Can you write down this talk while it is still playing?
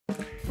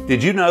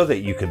Did you know that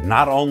you could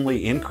not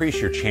only increase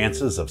your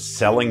chances of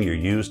selling your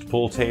used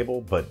pool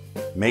table, but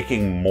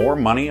making more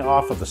money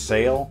off of the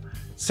sale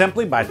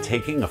simply by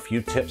taking a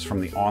few tips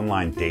from the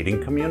online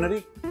dating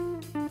community?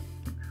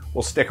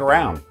 Well, stick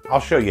around. I'll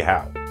show you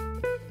how.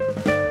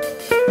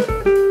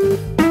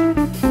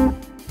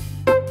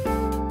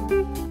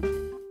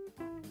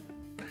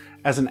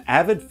 As an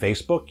avid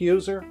Facebook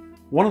user,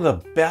 one of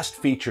the best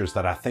features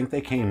that I think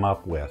they came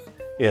up with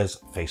is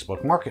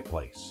Facebook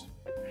Marketplace.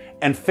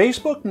 And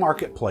Facebook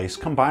Marketplace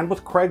combined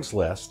with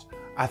Craigslist,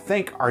 I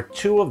think are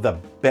two of the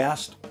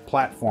best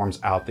platforms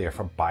out there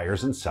for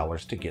buyers and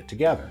sellers to get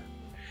together.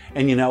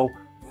 And you know,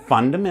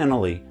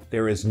 fundamentally,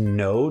 there is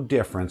no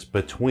difference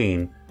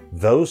between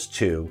those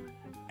two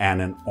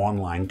and an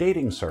online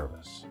dating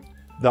service.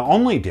 The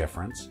only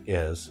difference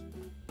is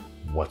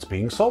what's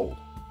being sold.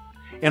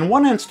 In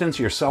one instance,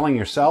 you're selling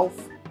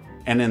yourself,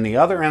 and in the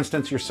other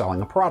instance, you're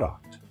selling a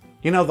product.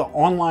 You know, the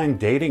online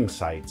dating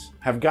sites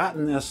have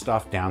gotten this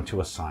stuff down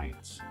to a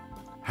science.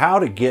 How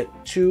to get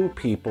two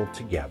people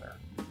together.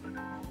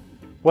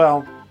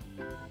 Well,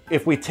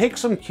 if we take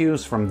some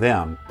cues from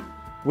them,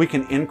 we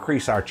can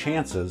increase our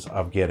chances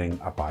of getting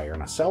a buyer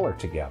and a seller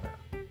together.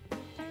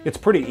 It's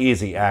pretty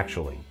easy,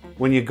 actually.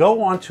 When you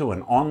go onto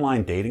an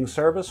online dating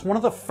service, one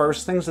of the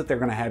first things that they're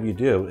going to have you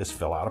do is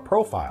fill out a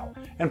profile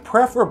and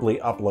preferably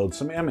upload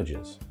some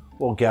images.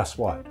 Well, guess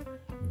what?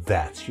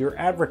 That's your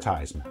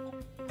advertisement.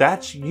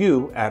 That's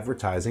you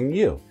advertising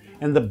you.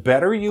 And the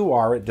better you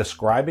are at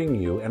describing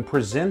you and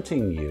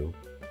presenting you,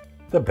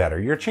 the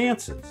better your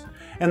chances.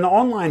 And the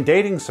online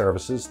dating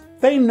services,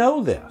 they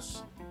know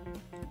this.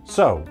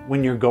 So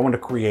when you're going to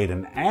create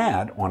an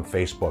ad on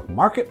Facebook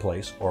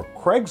Marketplace or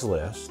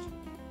Craigslist,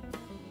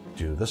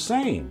 do the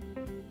same.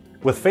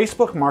 With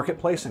Facebook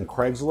Marketplace and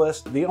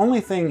Craigslist, the only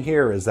thing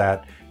here is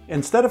that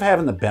instead of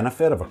having the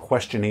benefit of a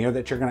questionnaire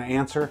that you're going to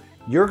answer,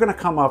 you're going to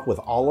come up with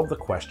all of the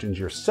questions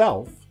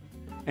yourself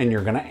and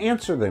you're going to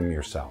answer them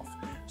yourself.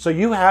 So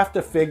you have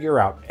to figure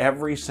out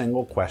every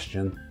single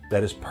question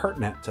that is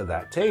pertinent to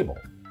that table.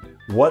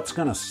 What's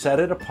going to set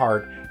it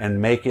apart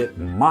and make it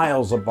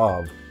miles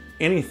above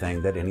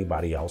anything that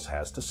anybody else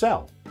has to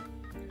sell?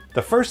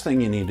 The first thing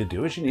you need to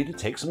do is you need to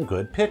take some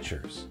good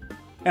pictures.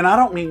 And I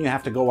don't mean you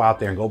have to go out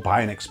there and go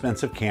buy an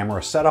expensive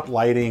camera, set up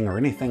lighting or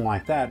anything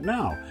like that.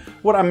 No.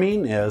 What I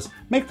mean is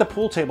make the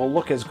pool table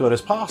look as good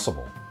as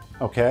possible.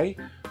 Okay?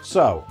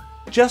 So,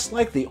 just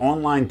like the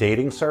online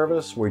dating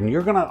service, when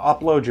you're going to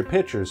upload your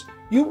pictures,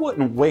 you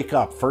wouldn't wake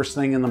up first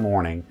thing in the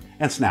morning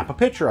and snap a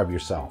picture of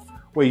yourself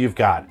where you've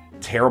got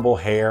terrible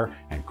hair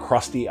and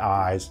crusty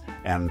eyes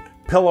and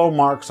pillow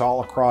marks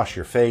all across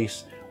your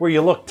face where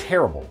you look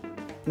terrible.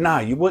 Nah,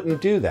 you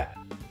wouldn't do that.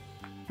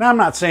 Now, I'm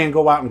not saying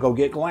go out and go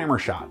get glamour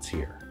shots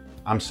here.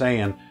 I'm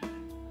saying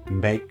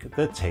make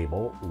the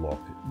table look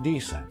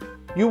decent.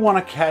 You want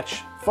to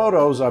catch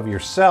photos of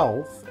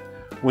yourself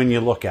when you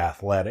look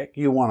athletic.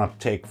 You want to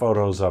take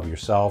photos of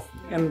yourself,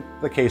 in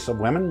the case of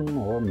women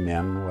or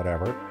men,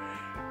 whatever,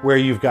 where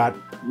you've got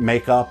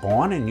makeup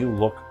on and you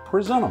look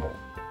presentable.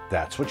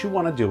 That's what you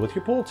want to do with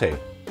your pool table.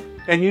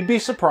 And you'd be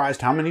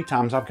surprised how many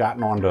times I've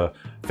gotten onto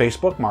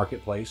Facebook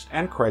Marketplace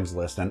and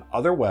Craigslist and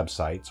other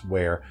websites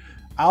where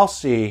I'll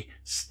see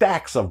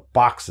stacks of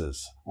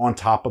boxes on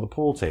top of the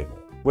pool table,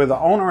 where the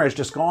owner has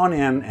just gone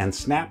in and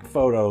snapped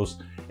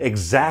photos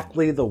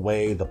exactly the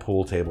way the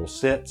pool table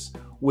sits,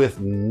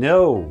 with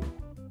no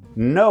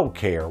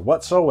care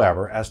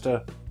whatsoever as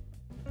to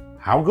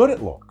how good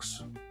it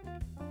looks.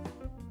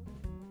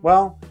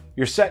 Well,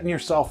 you're setting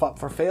yourself up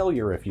for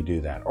failure if you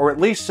do that, or at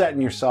least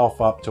setting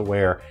yourself up to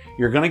where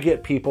you're going to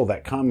get people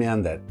that come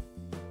in that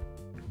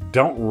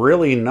don't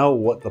really know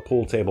what the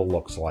pool table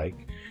looks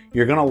like.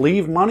 You're going to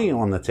leave money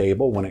on the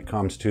table when it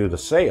comes to the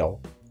sale.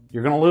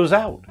 You're going to lose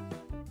out.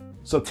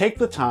 So take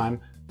the time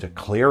to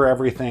clear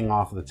everything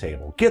off the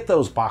table. Get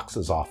those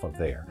boxes off of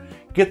there.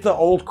 Get the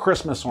old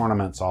Christmas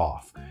ornaments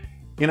off.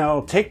 You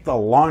know, take the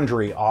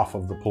laundry off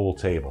of the pool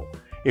table.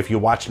 If you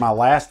watched my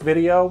last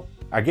video,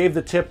 I gave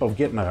the tip of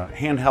getting a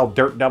handheld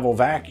Dirt Devil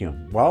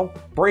vacuum. Well,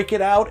 break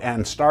it out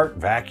and start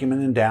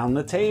vacuuming down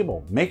the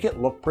table. Make it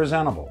look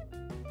presentable.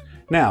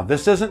 Now,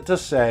 this isn't to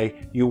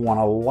say you want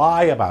to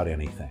lie about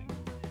anything.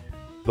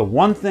 The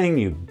one thing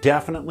you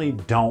definitely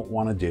don't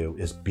want to do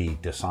is be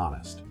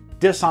dishonest.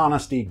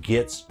 Dishonesty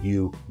gets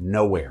you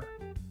nowhere.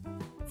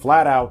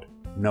 Flat out,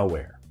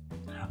 nowhere.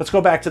 Let's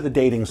go back to the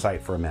dating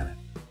site for a minute.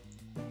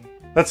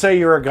 Let's say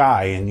you're a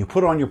guy and you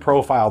put on your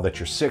profile that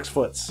you're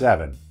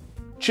 6'7",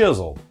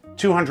 chiseled,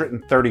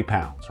 230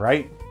 pounds,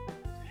 right?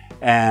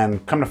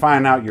 And come to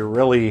find out you're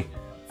really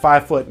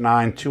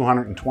 5'9",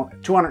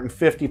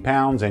 250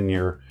 pounds, and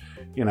you're,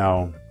 you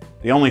know,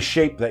 the only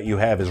shape that you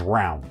have is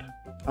round.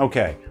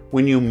 Okay,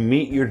 when you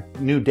meet your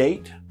new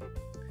date,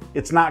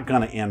 it's not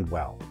going to end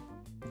well.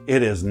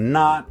 It is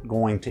not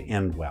going to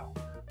end well.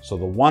 So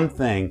the one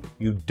thing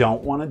you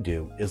don't want to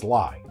do is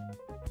lie.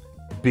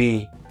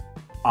 Be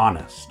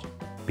honest.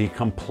 Be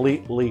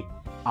completely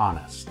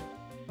honest.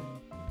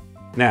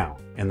 Now,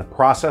 in the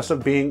process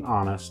of being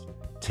honest,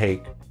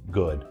 take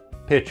good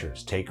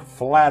pictures. Take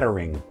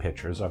flattering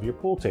pictures of your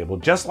pool table,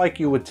 just like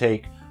you would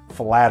take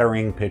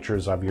flattering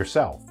pictures of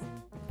yourself.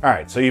 All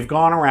right, so you've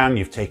gone around,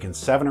 you've taken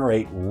 7 or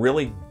 8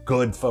 really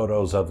good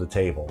photos of the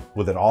table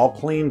with it all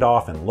cleaned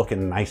off and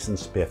looking nice and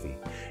spiffy.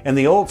 And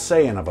the old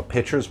saying of a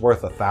picture's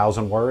worth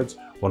 1,000 words,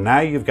 well,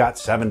 now you've got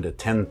 7 to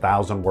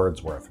 10,000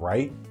 words worth,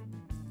 right?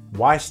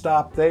 Why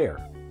stop there?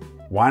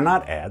 Why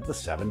not add the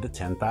 7 to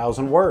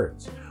 10,000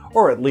 words?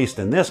 Or at least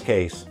in this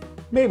case,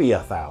 maybe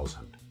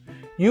 1,000.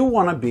 You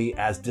want to be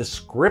as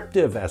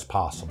descriptive as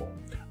possible.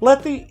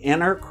 Let the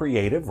inner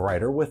creative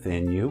writer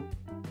within you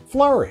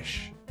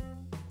flourish.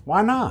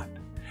 Why not?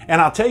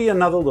 And I'll tell you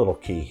another little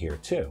key here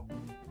too.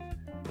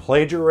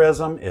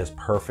 Plagiarism is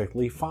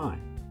perfectly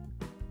fine.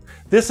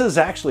 This is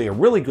actually a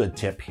really good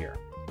tip here.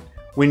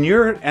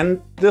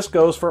 And this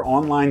goes for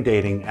online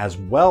dating as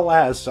well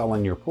as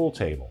selling your pool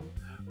table.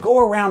 Go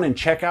around and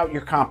check out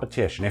your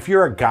competition. If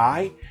you're a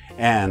guy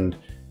and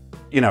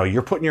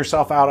you're putting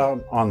yourself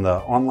out on the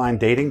online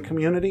dating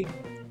community,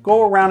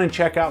 go around and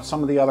check out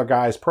some of the other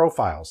guys'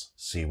 profiles.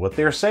 See what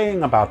they're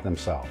saying about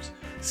themselves.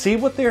 See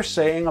what they're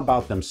saying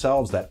about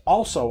themselves that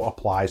also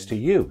applies to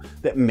you,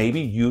 that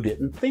maybe you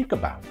didn't think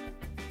about.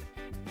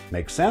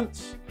 Make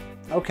sense?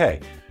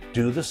 Okay,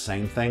 do the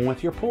same thing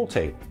with your pool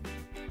table.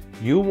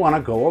 You want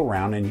to go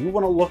around and you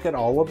want to look at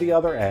all of the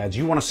other ads.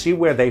 You want to see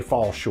where they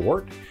fall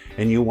short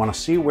and you want to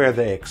see where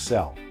they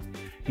excel.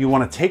 You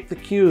want to take the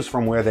cues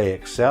from where they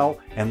excel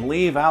and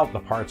leave out the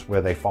parts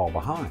where they fall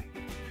behind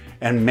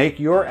and make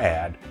your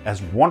ad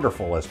as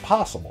wonderful as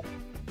possible.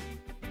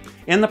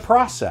 In the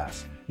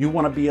process, you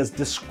want to be as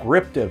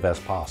descriptive as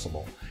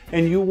possible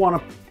and you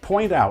want to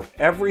point out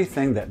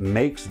everything that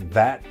makes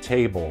that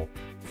table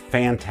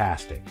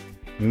fantastic,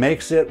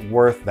 makes it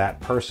worth that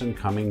person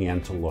coming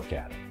in to look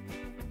at it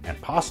and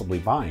possibly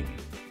buying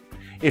it.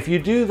 If you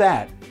do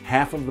that,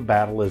 half of the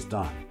battle is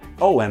done.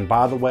 Oh, and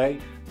by the way,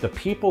 the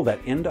people that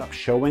end up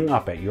showing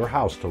up at your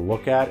house to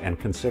look at and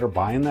consider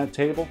buying that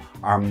table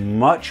are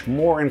much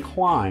more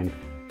inclined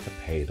to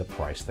pay the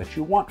price that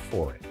you want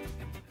for it.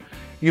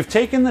 You've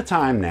taken the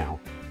time now.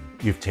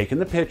 You've taken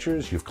the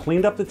pictures, you've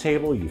cleaned up the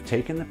table, you've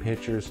taken the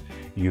pictures,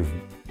 you've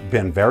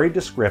been very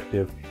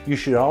descriptive. You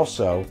should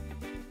also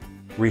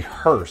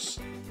rehearse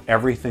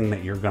everything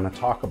that you're going to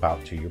talk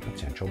about to your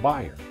potential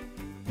buyer.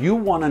 You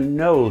want to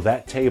know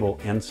that table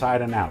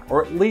inside and out,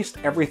 or at least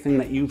everything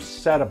that you've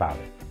said about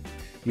it.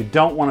 You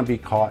don't want to be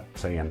caught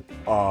saying,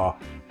 I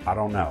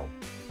don't know.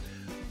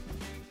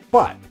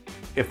 But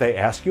if they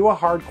ask you a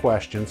hard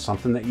question,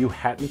 something that you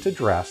hadn't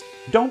addressed,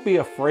 don't be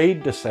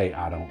afraid to say,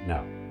 I don't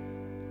know.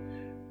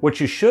 What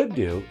you should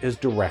do is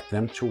direct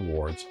them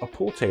towards a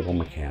pool table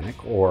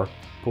mechanic or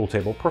pool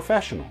table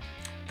professional.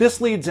 This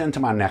leads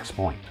into my next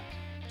point,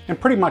 and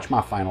pretty much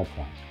my final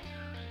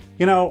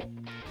point.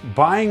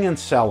 Buying and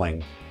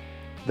selling,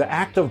 the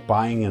act of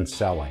buying and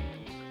selling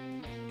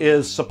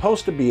is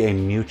supposed to be a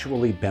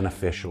mutually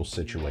beneficial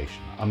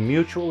situation, a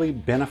mutually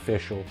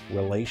beneficial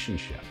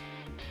relationship,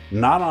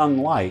 not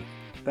unlike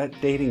that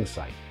dating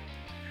site.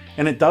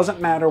 And it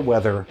doesn't matter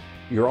whether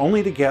you're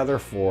only together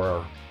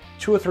for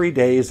 2 or 3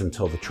 days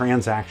until the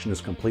transaction is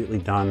completely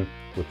done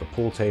with the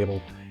pool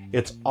table.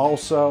 It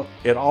also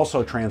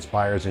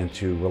transpires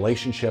into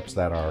relationships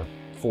that are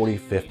 40,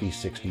 50,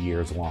 60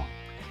 years long.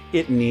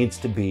 It needs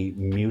to be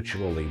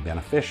mutually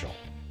beneficial.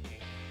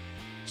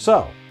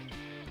 So,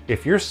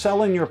 if you're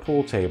selling your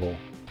pool table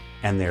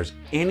and there's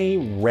any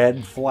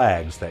red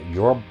flags that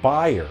your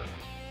buyer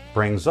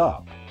brings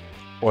up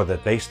or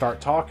that they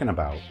start talking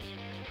about,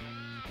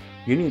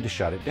 you need to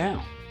shut it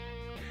down.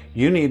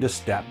 You need to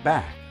step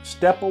back,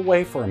 step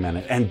away for a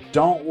minute, and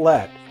don't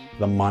let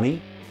the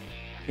money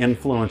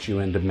influence you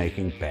into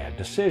making bad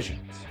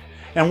decisions.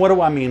 And what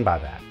do I mean by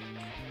that?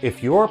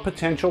 If your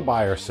potential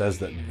buyer says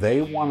that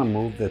they want to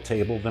move the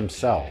table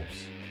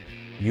themselves,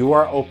 you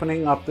are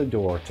opening up the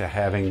door to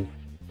having,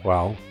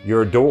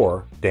 your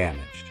door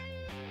damaged,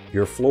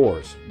 your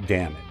floors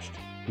damaged,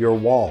 your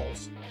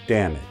walls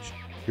damaged,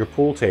 your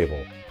pool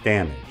table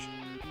damaged,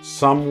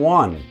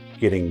 someone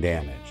getting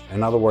damaged.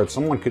 In other words,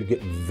 someone could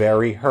get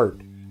very hurt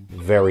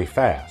very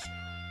fast,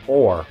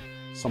 or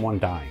someone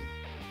dying.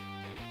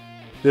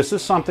 This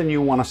is something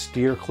you want to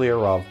steer clear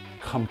of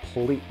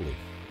completely.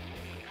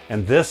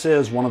 And this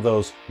is one of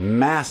those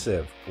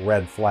massive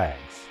red flags.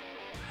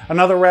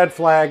 Another red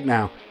flag,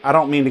 now, I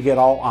don't mean to get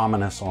all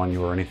ominous on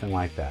you or anything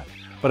like that,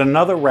 but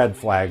another red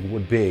flag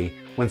would be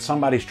when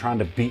somebody's trying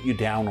to beat you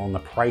down on the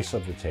price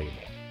of the table.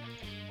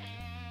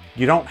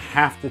 You don't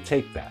have to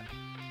take that,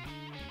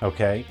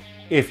 okay?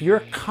 If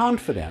you're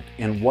confident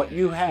in what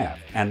you have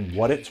and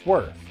what it's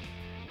worth,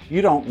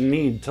 you don't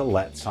need to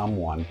let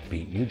someone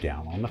beat you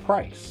down on the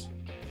price.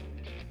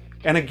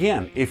 And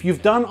again, if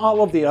you've done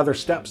all of the other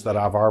steps that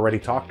I've already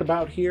talked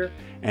about here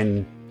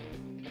and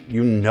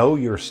you know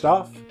your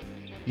stuff,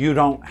 you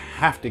don't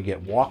have to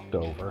get walked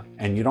over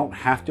and you don't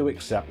have to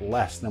accept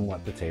less than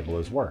what the table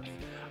is worth,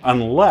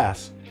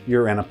 unless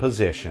you're in a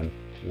position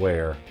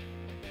where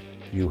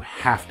you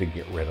have to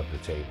get rid of the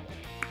table.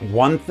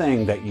 One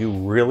thing that you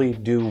really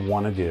do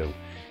want to do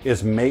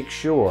is make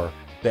sure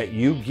that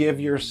you give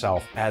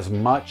yourself as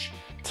much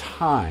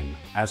time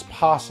as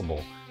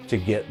possible to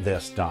get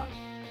this done.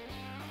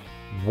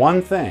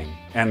 One thing,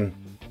 and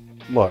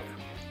look,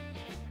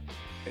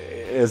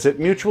 is it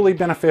mutually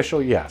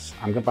beneficial? Yes.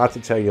 I'm about to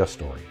tell you a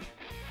story.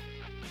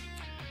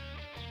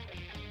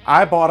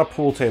 I bought a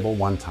pool table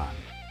one time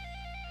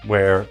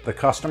where the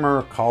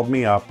customer called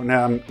me up, and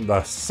I'm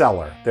the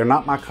seller. They're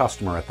not my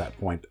customer at that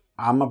point.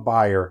 I'm a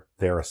buyer,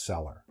 they're a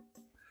seller.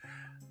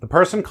 The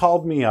person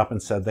called me up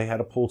and said they had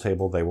a pool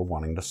table they were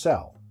wanting to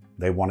sell.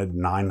 They wanted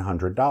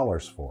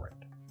 $900 for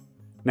it.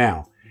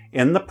 Now,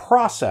 in the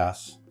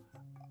process,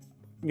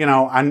 you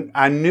know,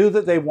 I knew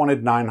that they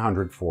wanted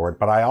 $900 for it,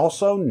 but I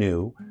also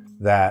knew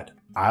that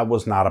I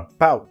was not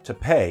about to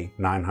pay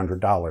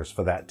 $900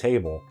 for that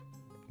table,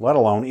 let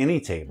alone any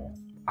table.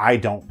 I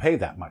don't pay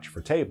that much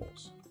for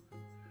tables.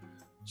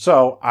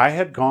 So I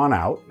had gone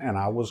out and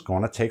I was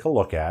going to take a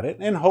look at it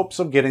in hopes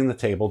of getting the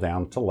table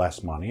down to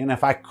less money. And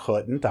if I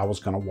couldn't, I was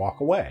going to walk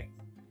away.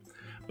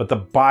 But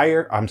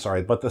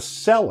the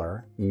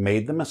seller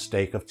made the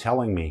mistake of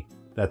telling me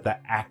that the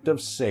active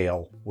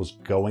sale was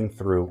going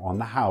through on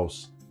the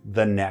house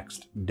the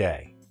next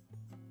day.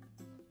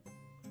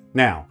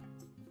 Now,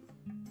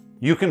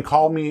 you can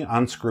call me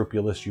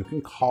unscrupulous, you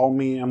can call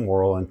me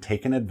immoral and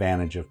taking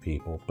advantage of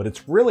people, but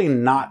it's really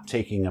not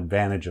taking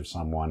advantage of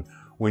someone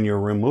when you're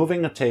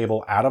removing a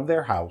table out of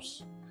their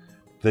house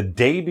the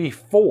day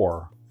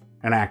before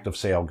an active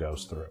sale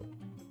goes through,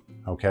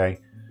 okay?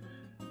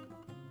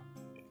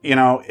 You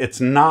know,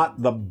 it's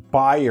not the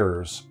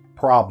buyer's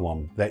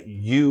problem that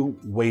you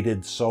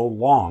waited so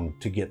long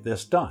to get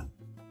this done.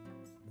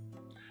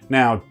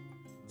 Now,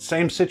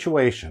 same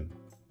situation,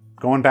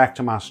 going back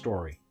to my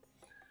story.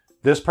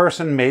 This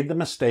person made the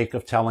mistake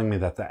of telling me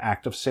that the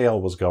active sale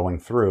was going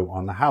through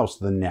on the house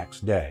the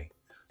next day.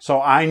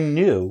 So I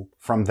knew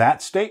from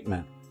that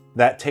statement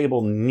that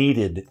table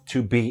needed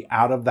to be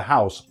out of the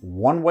house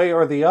one way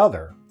or the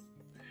other,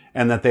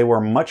 and that they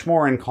were much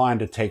more inclined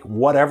to take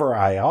whatever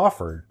I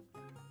offered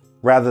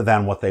rather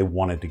than what they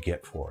wanted to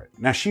get for it.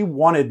 Now, she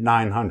wanted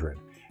 $900,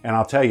 and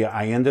I'll tell you,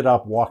 I ended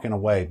up walking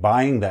away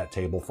buying that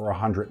table for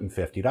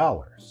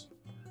 $150.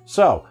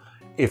 So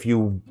if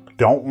you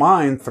don't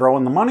mind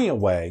throwing the money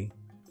away,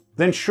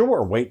 then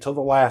sure, wait till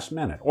the last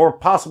minute. Or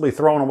possibly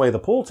throwing away the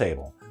pool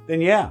table, then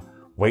yeah,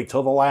 wait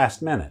till the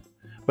last minute.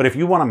 But if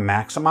you want to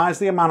maximize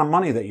the amount of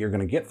money that you're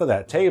going to get for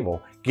that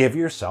table, give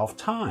yourself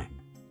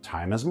time.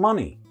 Time is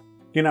money.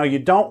 You know, you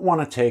don't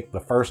want to take the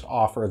first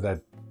offer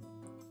that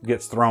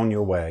gets thrown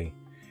your way.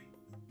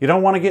 You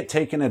don't want to get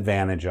taken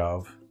advantage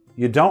of.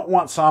 You don't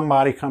want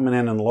somebody coming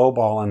in and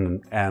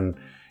lowballing and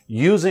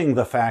using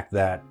the fact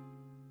that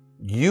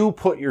you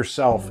put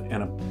yourself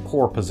in a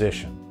poor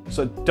position.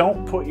 So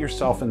don't put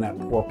yourself in that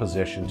poor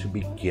position to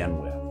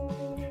begin with.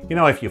 You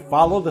know, if you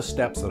follow the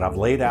steps that I've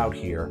laid out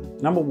here,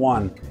 number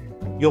one,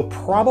 you'll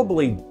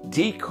probably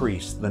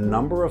decrease the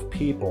number of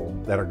people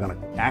that are going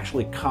to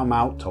actually come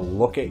out to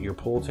look at your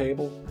pool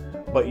table,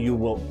 but you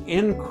will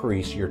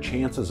increase your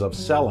chances of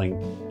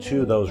selling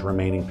to those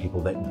remaining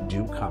people that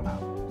do come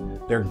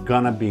out. They're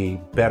going to be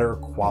better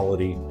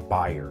quality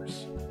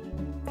buyers.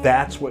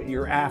 That's what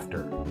you're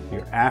after.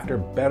 You're after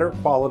better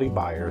quality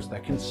buyers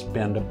that can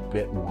spend a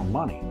bit more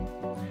money.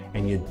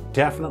 And you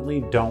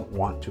definitely don't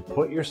want to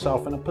put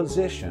yourself in a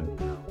position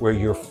where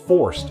you're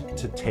forced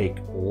to take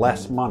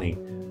less money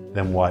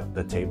than what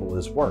the table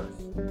is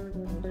worth.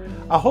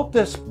 I hope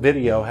this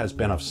video has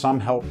been of some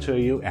help to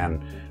you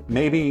and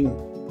maybe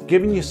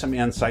giving you some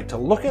insight to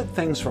look at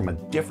things from a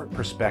different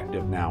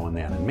perspective now and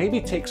then, and maybe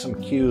take some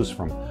cues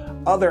from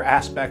other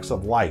aspects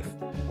of life,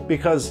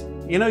 because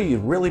you know,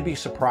 you'd really be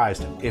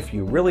surprised if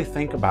you really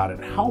think about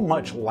it, how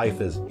much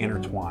life is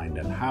intertwined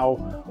and how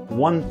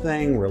one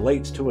thing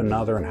relates to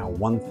another and how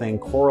one thing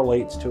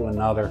correlates to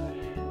another.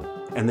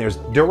 And there's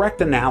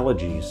direct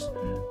analogies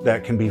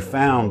that can be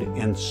found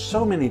in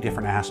so many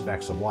different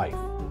aspects of life.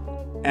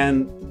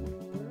 And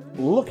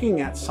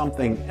looking at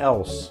something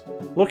else,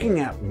 looking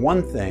at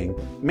one thing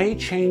may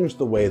change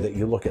the way that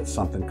you look at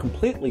something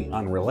completely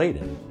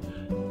unrelated.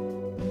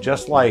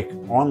 Just like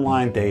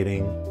online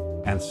dating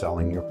and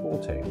selling your pool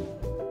table.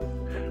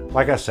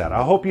 Like I said,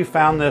 I hope you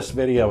found this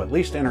video at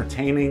least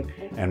entertaining,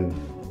 and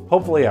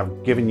hopefully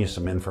I've given you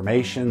some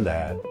information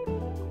that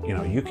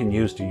you can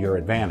use to your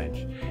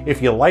advantage.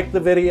 If you like the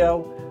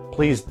video,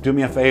 please do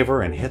me a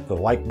favor and hit the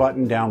like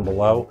button down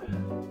below.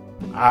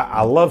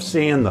 I love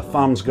seeing the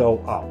thumbs go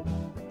up.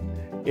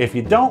 If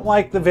you don't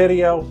like the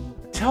video,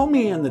 tell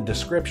me in the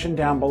description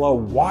down below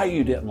why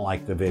you didn't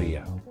like the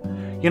video.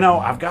 You know,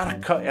 I've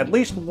got at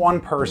least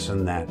one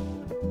person that,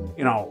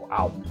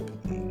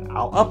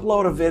 I'll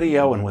upload a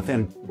video and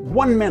within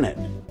 1 minute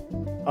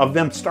of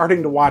them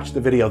starting to watch the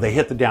video, they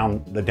hit the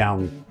down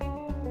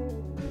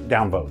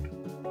vote.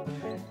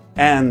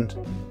 And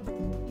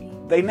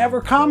they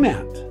never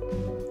comment.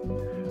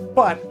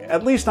 But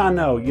at least I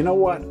know, you know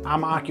what?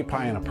 I'm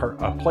occupying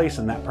a place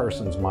in that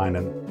person's mind,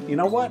 and you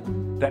know what?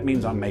 That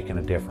means I'm making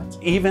a difference.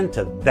 Even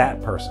to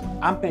that person,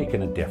 I'm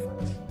making a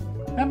difference.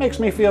 That makes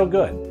me feel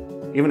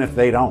good, even if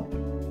they don't.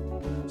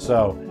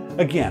 So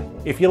again,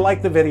 if you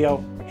like the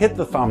video, hit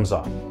the thumbs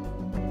up.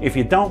 If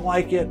you don't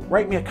like it,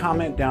 write me a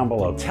comment down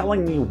below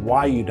telling me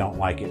why you don't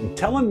like it and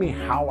telling me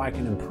how I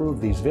can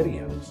improve these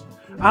videos.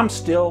 I'm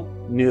still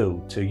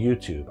new to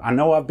YouTube. I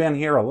know I've been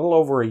here a little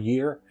over a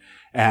year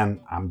and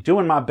I'm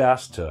doing my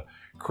best to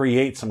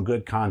create some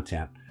good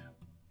content,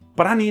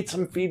 but I need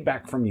some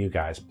feedback from you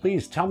guys.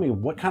 Please tell me,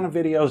 what kind of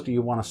videos do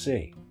you want to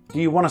see? Do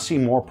you want to see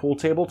more pool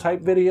table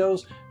type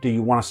videos? Do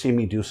you want to see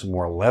me do some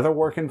more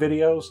leatherworking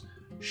videos?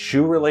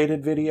 Shoe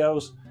related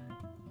videos?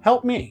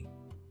 Help me.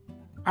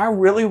 I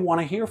really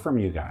want to hear from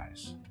you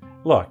guys.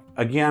 Look,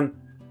 again,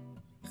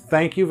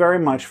 thank you very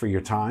much for your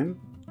time.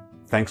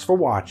 Thanks for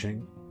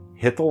watching.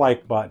 Hit the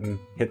like button,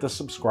 hit the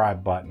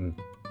subscribe button,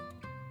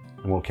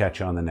 and we'll catch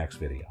you on the next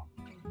video.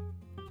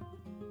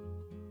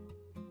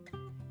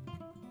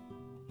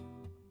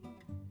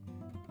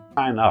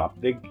 Sign up.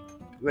 They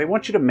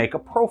want you to make a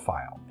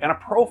profile, and a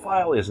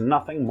profile is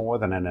nothing more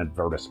than an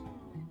advertisement.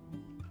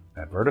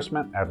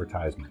 Advertisement?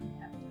 Advertisement.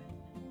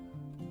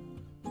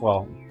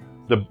 Well,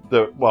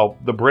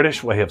 the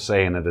British way of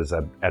saying it is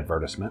an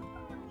advertisement.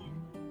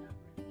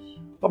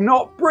 I'm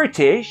not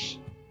British.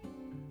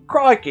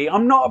 Crikey,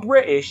 I'm not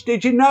British.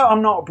 Did you know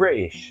I'm not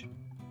British?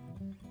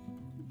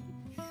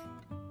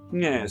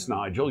 Yes,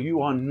 Nigel,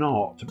 you are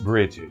not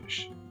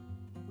British.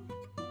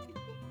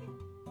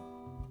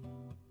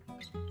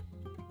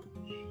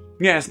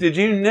 Yes, did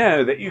you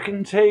know that you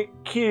can take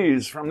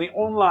cues from the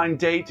online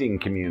dating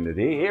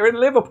community here in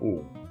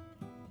Liverpool?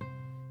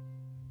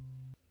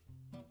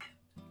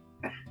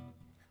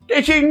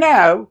 Did you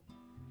know?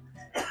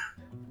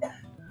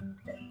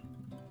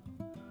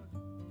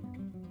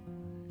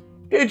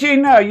 Did you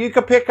know you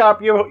could pick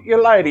up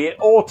your lady at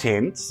all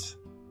tints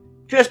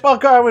just by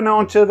going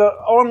on to the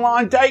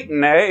online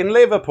dating there in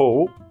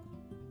Liverpool?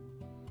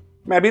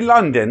 Maybe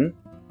London.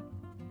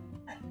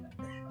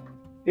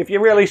 If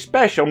you're really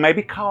special,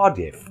 maybe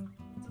Cardiff.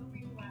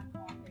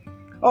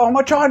 Oh, I'm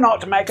going to try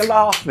not to make a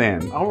laugh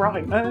then. All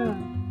right.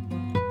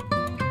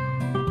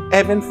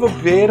 Heaven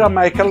forbid I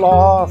make a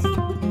laugh.